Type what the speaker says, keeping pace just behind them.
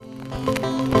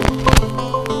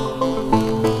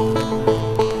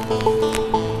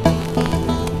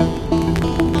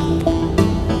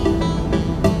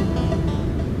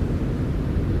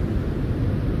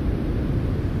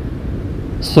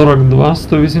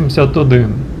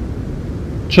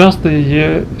Часто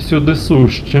є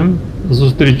всюдисущим,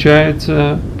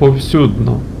 зустрічається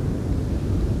повсюдно.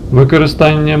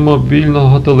 Використання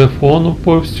мобільного телефону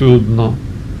повсюдно.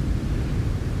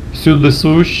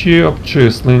 Всюдисущі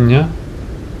обчислення.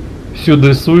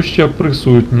 Всюдисуща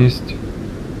присутність.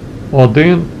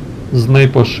 Один з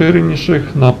найпоширеніших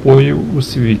напоїв у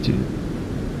світі.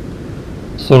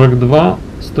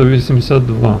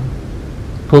 42-182.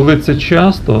 Коли це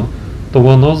часто, то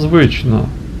воно звично.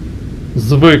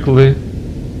 Звикли,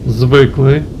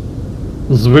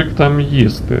 звик там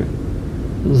їсти.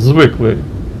 Звикли.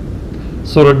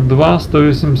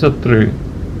 42-183.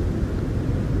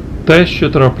 Те, що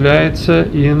трапляється,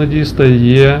 іноді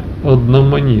стає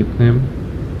одноманітним.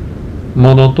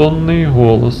 Монотонний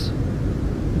голос,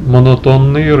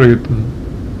 монотонний ритм,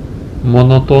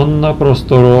 монотонна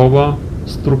просторова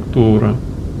структура,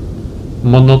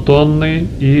 монотонний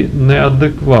і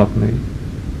неадекватний.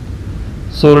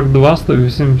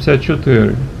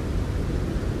 42-184.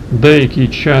 Деякі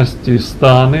часті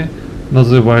стани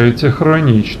називаються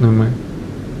хронічними.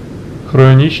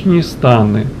 Хронічні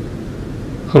стани,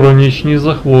 хронічні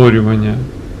захворювання,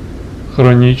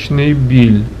 хронічний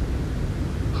біль,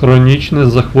 хронічне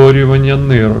захворювання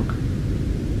нирок.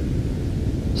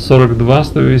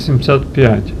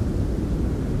 42-185.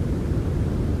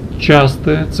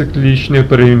 Часте циклічне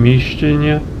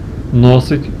переміщення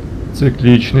носить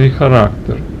циклічний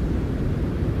характер.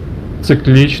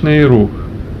 Циклічний рух,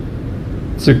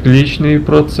 циклічний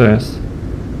процес,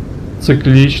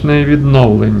 циклічне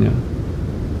відновлення,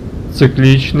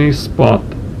 циклічний спад.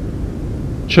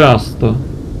 Часто.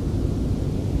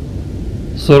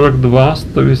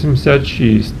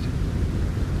 42-186.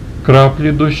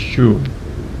 Краплі дощу.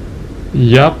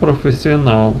 Я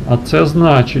професіонал, а це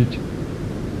значить.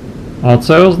 А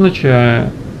це означає,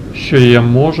 що я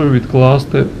можу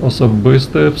відкласти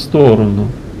особисте в сторону,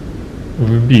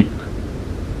 в бік.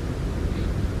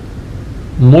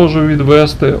 Можу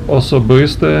відвести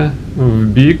особисте в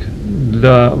бік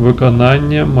для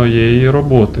виконання моєї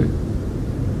роботи.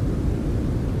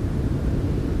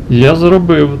 Я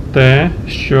зробив те,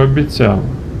 що обіцяв.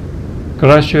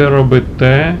 Краще роби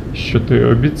те, що ти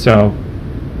обіцяв.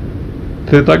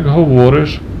 Ти так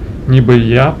говориш, ніби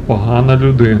я погана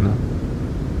людина.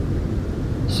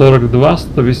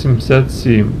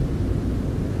 42-187.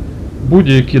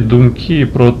 Будь-які думки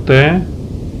про те,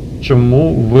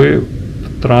 чому ви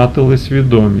втратили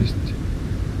свідомість.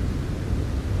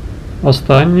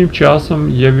 Останнім часом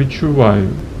я відчуваю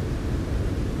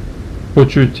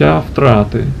почуття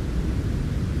втрати.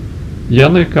 Я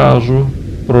не кажу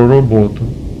про роботу.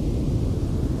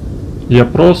 Я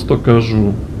просто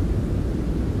кажу.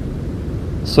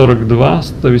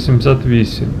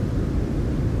 42-188.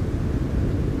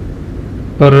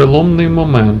 Переломний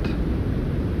момент.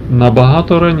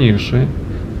 Набагато раніше,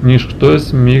 ніж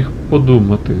хтось міг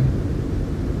подумати.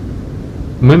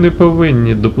 Ми не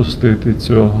повинні допустити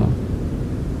цього.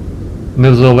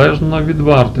 Незалежно від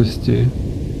вартості.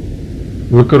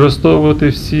 Використовувати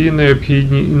всі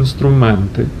необхідні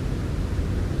інструменти.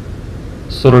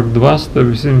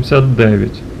 42-189.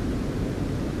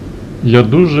 Я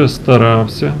дуже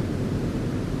старався.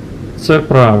 Це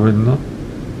правильно.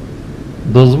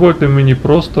 Дозвольте мені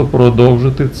просто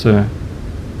продовжити це.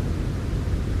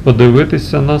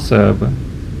 Подивитися на себе.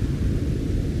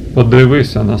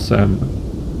 Подивися на себе.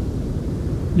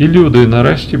 І люди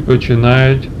нарешті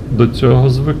починають до цього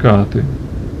звикати.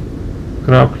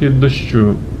 Краплі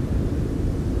дощу.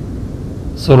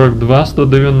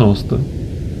 42-190.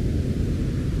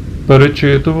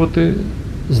 Перечитувати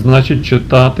значить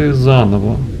читати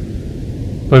заново.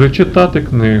 Перечитати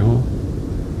книгу.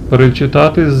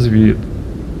 Перечитати звіт.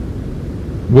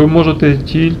 Ви можете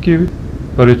тільки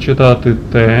перечитати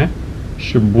те,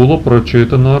 що було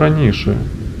прочитано раніше.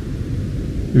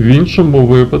 В іншому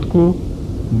випадку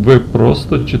ви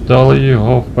просто читали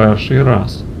його в перший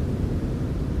раз.